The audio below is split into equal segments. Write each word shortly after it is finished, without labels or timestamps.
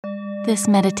This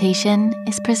meditation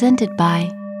is presented by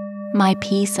My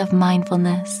Piece of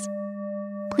Mindfulness.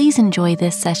 Please enjoy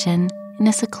this session in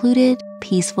a secluded,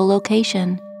 peaceful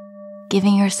location,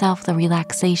 giving yourself the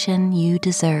relaxation you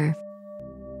deserve.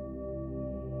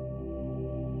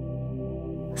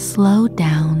 Slow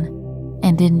down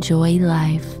and enjoy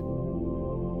life.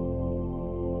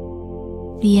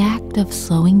 The act of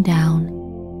slowing down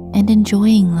and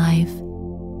enjoying life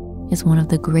is one of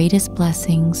the greatest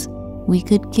blessings we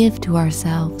could give to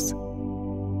ourselves.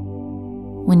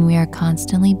 When we are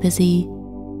constantly busy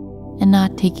and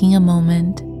not taking a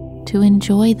moment to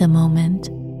enjoy the moment,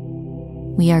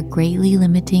 we are greatly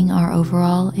limiting our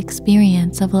overall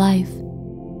experience of life.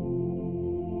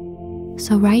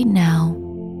 So right now,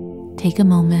 take a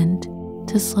moment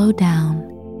to slow down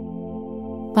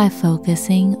by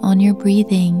focusing on your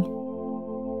breathing.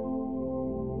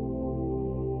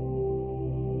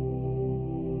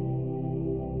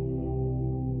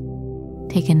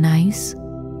 Take a nice,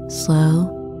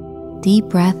 slow, deep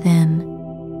breath in,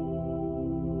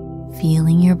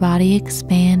 feeling your body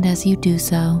expand as you do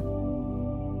so.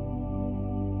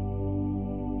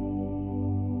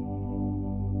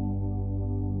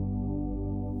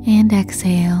 And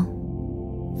exhale,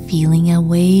 feeling a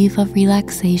wave of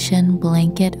relaxation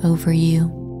blanket over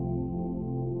you.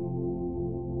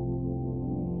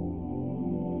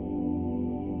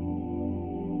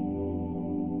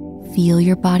 Feel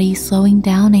your body slowing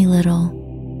down a little.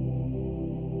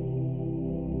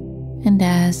 And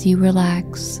as you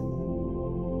relax,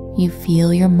 you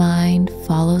feel your mind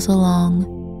follows along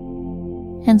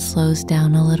and slows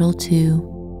down a little too.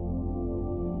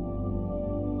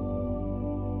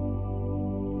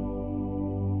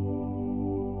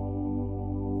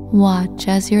 Watch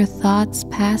as your thoughts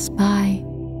pass by,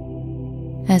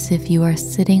 as if you are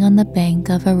sitting on the bank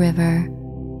of a river,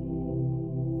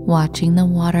 watching the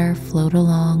water float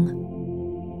along.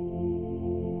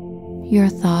 Your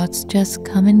thoughts just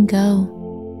come and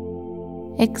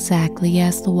go, exactly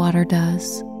as the water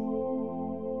does.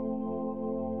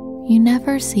 You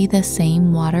never see the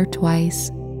same water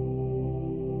twice.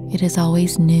 It is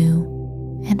always new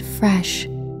and fresh,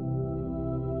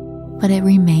 but it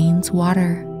remains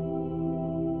water.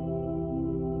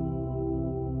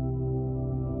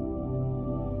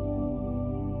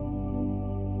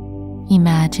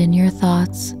 Imagine your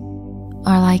thoughts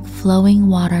are like flowing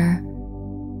water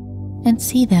and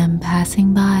see them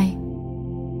passing by.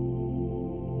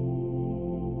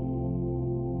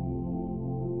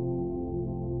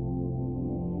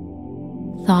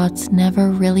 Thoughts never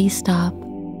really stop,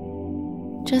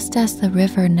 just as the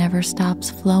river never stops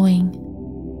flowing.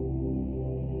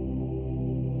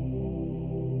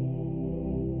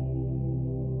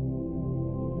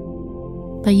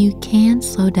 But you can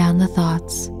slow down the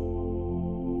thoughts,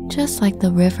 just like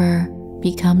the river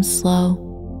becomes slow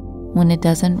when it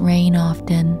doesn't rain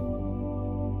often.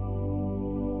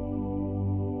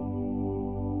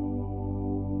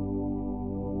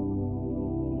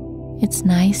 It's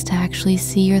nice to actually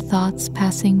see your thoughts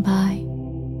passing by,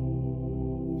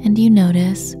 and you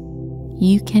notice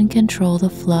you can control the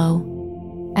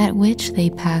flow at which they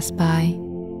pass by.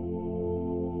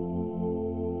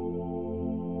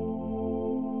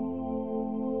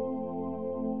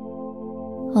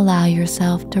 Allow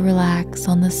yourself to relax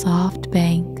on the soft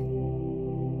bank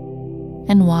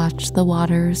and watch the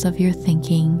waters of your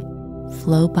thinking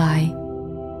flow by.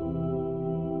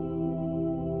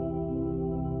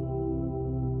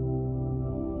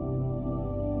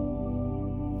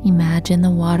 Imagine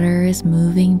the water is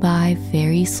moving by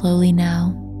very slowly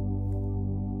now,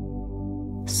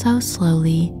 so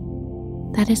slowly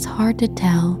that it's hard to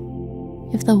tell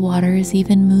if the water is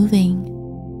even moving.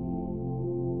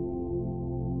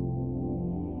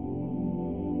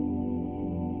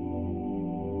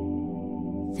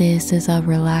 This is a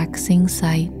relaxing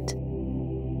sight.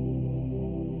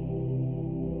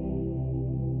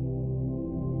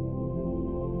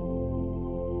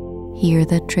 Hear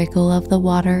the trickle of the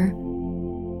water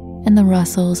and the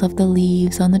rustles of the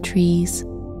leaves on the trees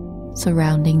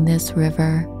surrounding this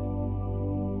river.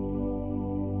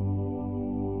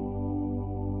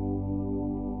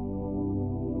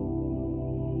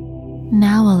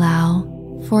 Now allow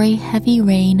for a heavy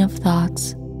rain of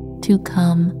thoughts to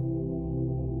come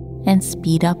and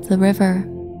speed up the river.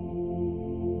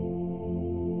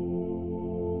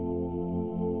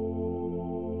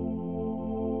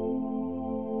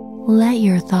 Let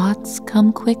your thoughts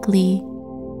come quickly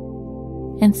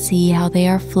and see how they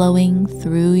are flowing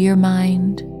through your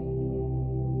mind.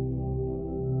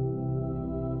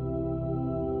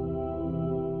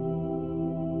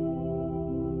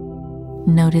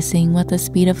 Noticing what the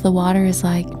speed of the water is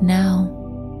like now.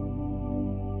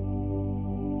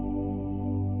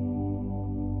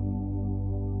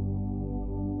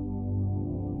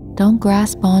 Don't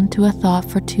grasp onto a thought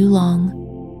for too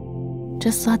long.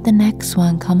 Just let the next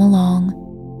one come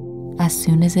along as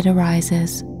soon as it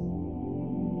arises.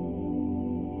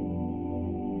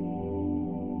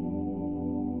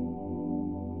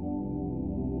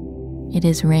 It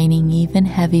is raining even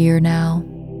heavier now.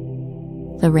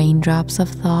 The raindrops of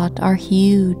thought are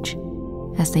huge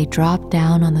as they drop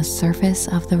down on the surface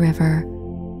of the river.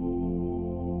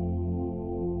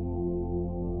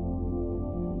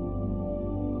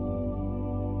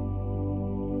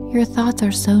 Your thoughts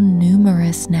are so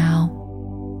numerous now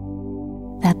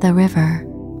that the river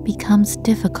becomes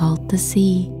difficult to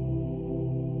see.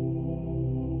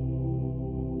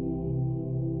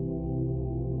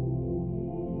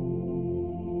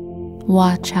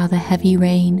 Watch how the heavy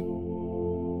rain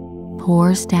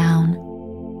pours down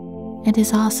and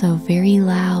is also very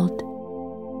loud.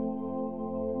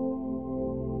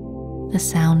 The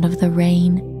sound of the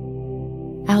rain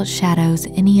outshadows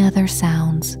any other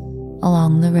sounds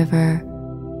along the river.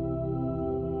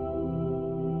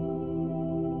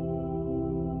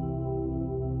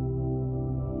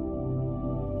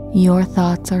 Your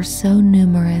thoughts are so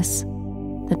numerous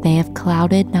that they have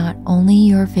clouded not only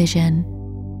your vision,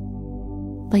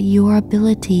 but your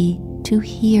ability to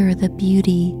hear the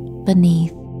beauty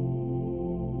beneath.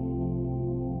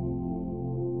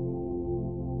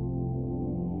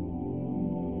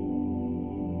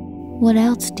 What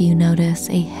else do you notice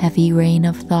a heavy rain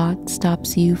of thought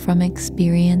stops you from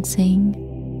experiencing?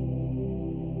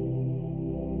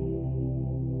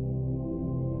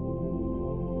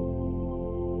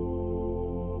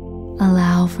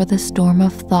 Allow for the storm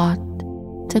of thought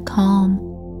to calm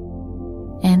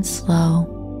and slow.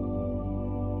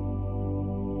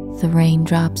 The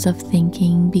raindrops of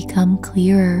thinking become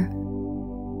clearer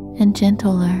and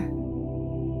gentler.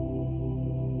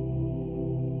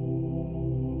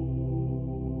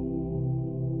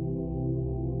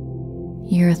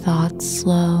 Your thoughts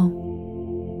slow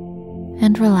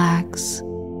and relax,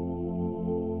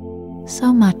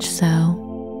 so much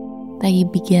so that you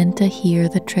begin to hear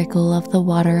the trickle of the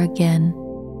water again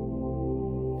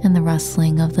and the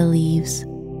rustling of the leaves.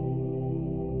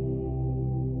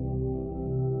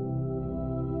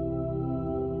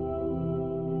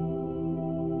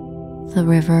 The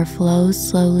river flows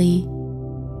slowly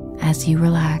as you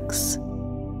relax.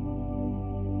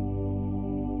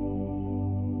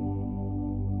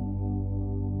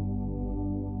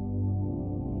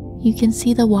 You can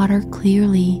see the water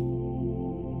clearly.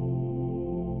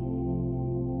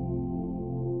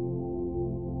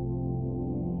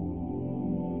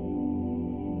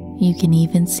 You can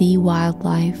even see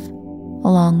wildlife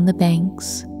along the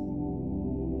banks,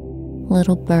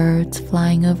 little birds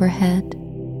flying overhead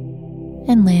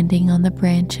and landing on the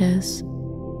branches.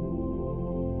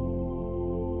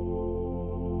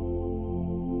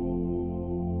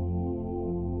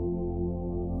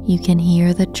 You can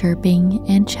hear the chirping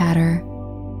and chatter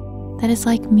that is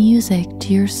like music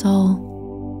to your soul.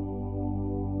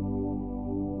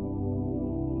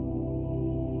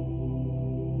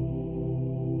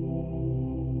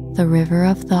 The river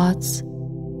of thoughts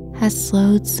has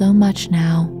slowed so much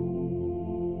now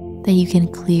that you can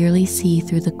clearly see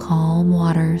through the calm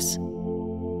waters.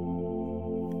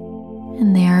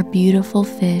 And there are beautiful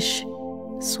fish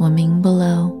swimming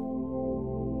below.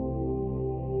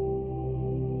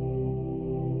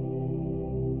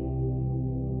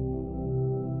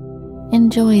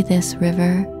 Enjoy this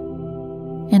river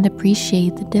and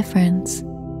appreciate the difference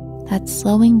that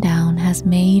slowing down has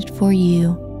made for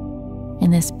you in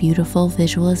this beautiful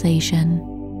visualization.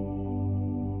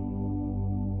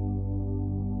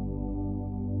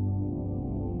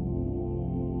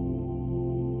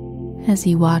 As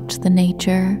you watch the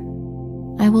nature,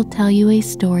 I will tell you a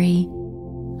story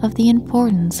of the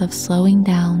importance of slowing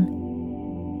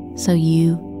down so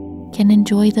you can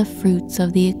enjoy the fruits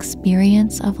of the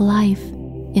experience of life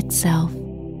itself.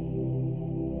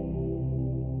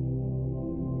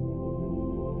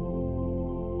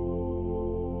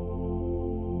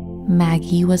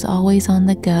 Maggie was always on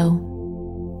the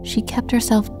go. She kept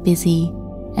herself busy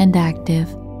and active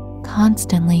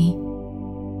constantly.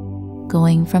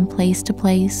 Going from place to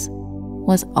place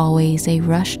was always a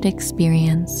rushed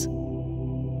experience.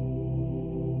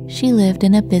 She lived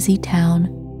in a busy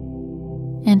town,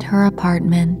 and her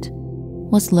apartment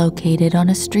was located on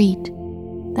a street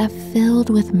that filled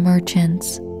with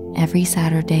merchants every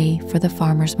Saturday for the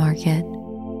farmers market.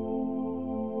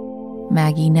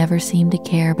 Maggie never seemed to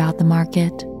care about the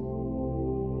market.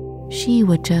 She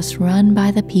would just run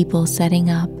by the people setting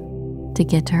up to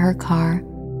get to her car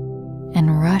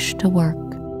and rush to work.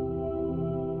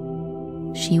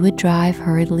 She would drive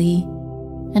hurriedly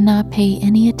and not pay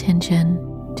any attention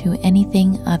to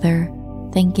anything other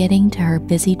than getting to her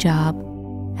busy job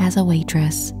as a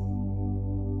waitress.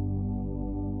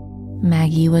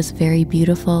 Maggie was very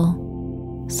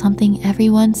beautiful, something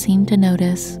everyone seemed to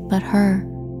notice but her.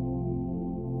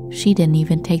 She didn't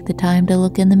even take the time to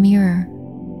look in the mirror.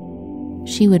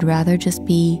 She would rather just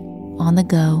be on the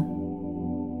go.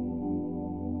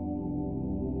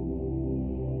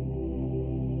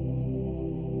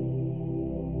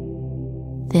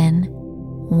 Then,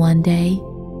 one day,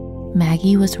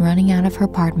 Maggie was running out of her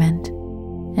apartment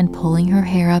and pulling her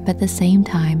hair up at the same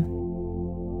time.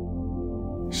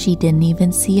 She didn't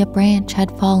even see a branch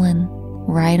had fallen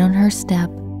right on her step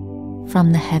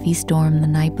from the heavy storm the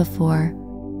night before.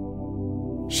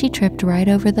 She tripped right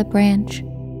over the branch,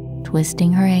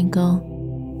 twisting her ankle,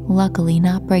 luckily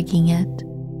not breaking it.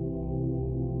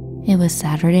 It was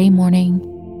Saturday morning,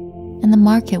 and the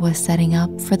market was setting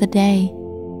up for the day.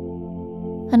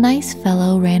 A nice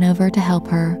fellow ran over to help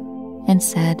her and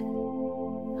said,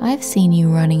 "I've seen you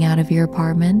running out of your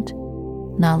apartment,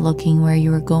 not looking where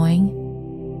you were going.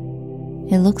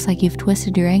 It looks like you've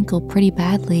twisted your ankle pretty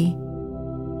badly."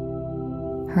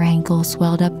 Her ankle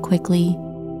swelled up quickly,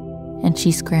 and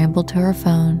she scrambled to her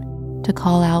phone to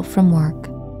call out from work.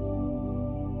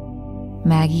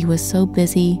 Maggie was so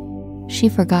busy, she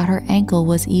forgot her ankle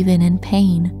was even in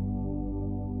pain.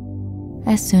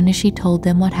 As soon as she told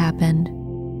them what happened,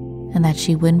 and that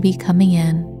she wouldn't be coming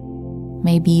in,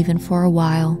 maybe even for a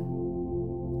while,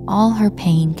 all her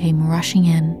pain came rushing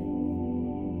in.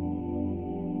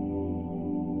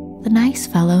 The nice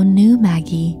fellow knew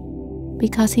Maggie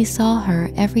because he saw her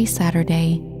every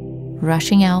Saturday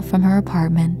rushing out from her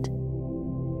apartment,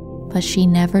 but she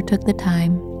never took the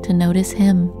time to notice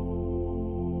him.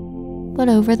 But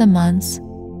over the months,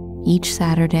 each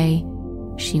Saturday,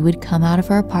 she would come out of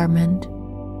her apartment.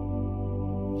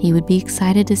 He would be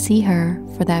excited to see her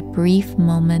for that brief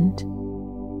moment.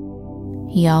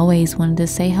 He always wanted to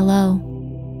say hello,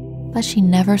 but she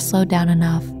never slowed down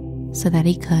enough so that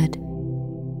he could.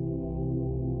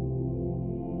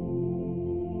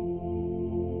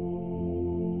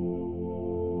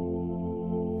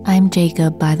 "I'm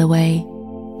Jacob, by the way,"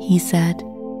 he said.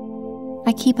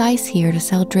 "I keep ice here to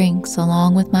sell drinks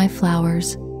along with my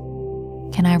flowers.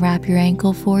 Can I wrap your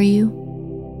ankle for you?"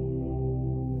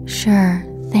 "Sure,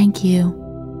 thank you,"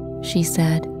 she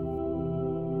said.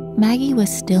 Maggie was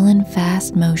still in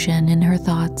fast motion in her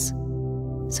thoughts,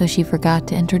 so she forgot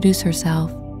to introduce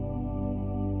herself.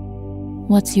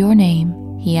 "What's your name?"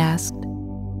 he asked.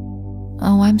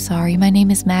 "Oh, I'm sorry, my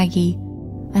name is Maggie.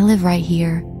 I live right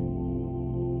here."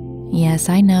 "Yes,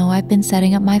 I know. I've been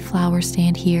setting up my flower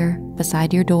stand here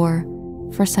beside your door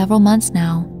for several months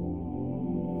now,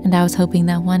 and I was hoping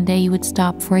that one day you would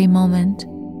stop for a moment,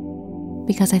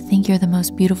 because I think you're the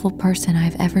most beautiful person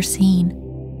I've ever seen."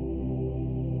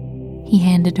 He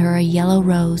handed her a yellow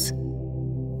rose,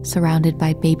 surrounded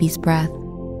by baby's breath,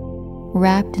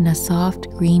 wrapped in a soft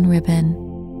green ribbon.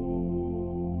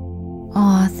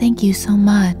 "Aw, thank you so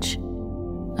much.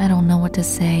 I don't know what to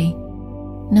say.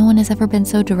 No one has ever been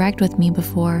so direct with me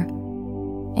before,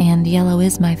 and yellow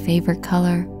is my favorite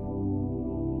color.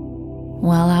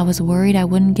 Well, I was worried I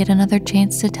wouldn't get another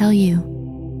chance to tell you,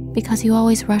 because you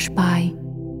always rush by,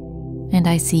 and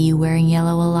I see you wearing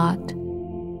yellow a lot,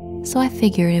 so I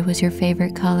figured it was your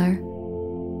favorite color."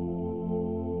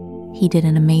 He did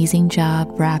an amazing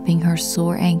job wrapping her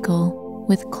sore ankle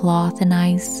with cloth and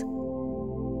ice,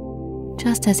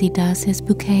 just as he does his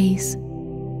bouquets.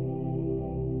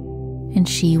 And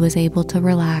she was able to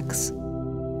relax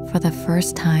for the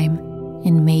first time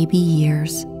in maybe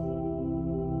years.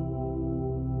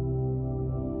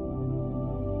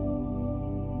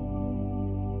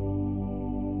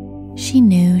 She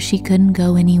knew she couldn't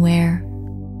go anywhere,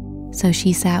 so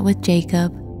she sat with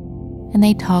Jacob and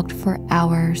they talked for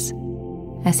hours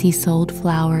as he sold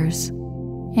flowers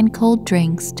and cold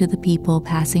drinks to the people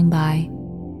passing by.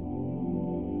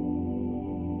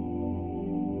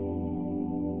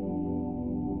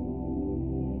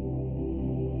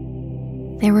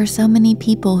 There were so many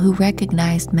people who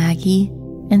recognized Maggie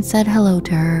and said hello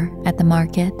to her at the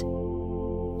market,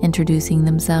 introducing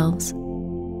themselves.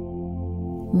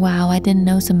 "Wow, I didn't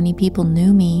know so many people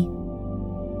knew me."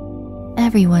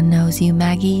 "Everyone knows you,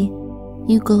 Maggie.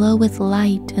 You glow with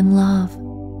light and love.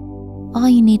 All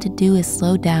you need to do is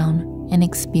slow down and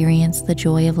experience the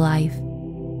joy of life."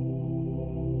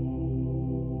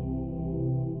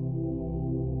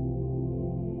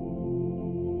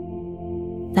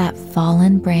 That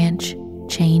fallen branch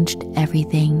changed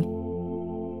everything.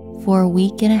 For a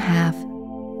week and a half,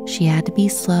 she had to be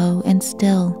slow and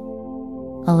still,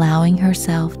 allowing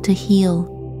herself to heal.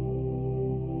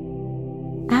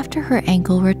 After her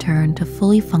ankle returned to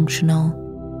fully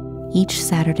functional, each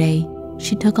Saturday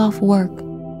she took off work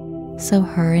so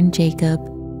her and Jacob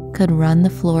could run the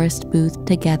florist booth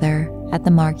together at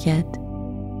the market.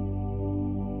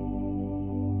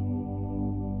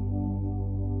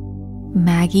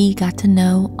 Maggie got to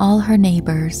know all her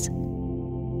neighbors,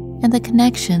 and the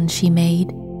connections she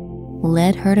made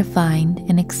led her to find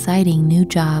an exciting new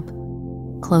job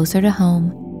closer to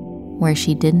home where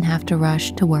she didn't have to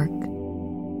rush to work.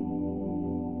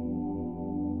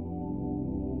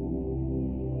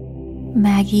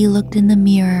 Maggie looked in the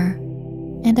mirror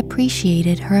and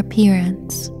appreciated her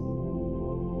appearance.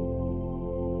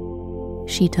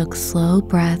 She took slow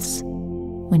breaths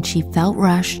when she felt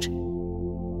rushed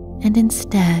and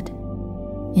instead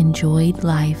enjoyed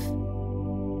life.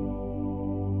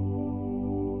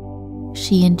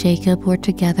 She and Jacob were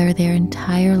together their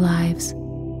entire lives,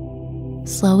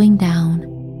 slowing down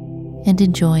and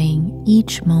enjoying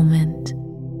each moment.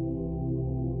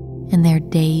 And their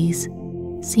days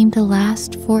seemed to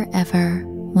last forever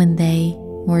when they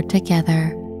were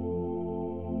together.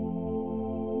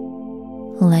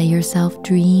 Let yourself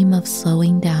dream of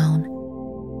slowing down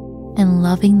and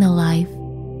loving the life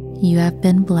you have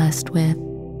been blessed with.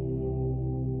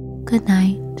 Good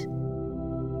night.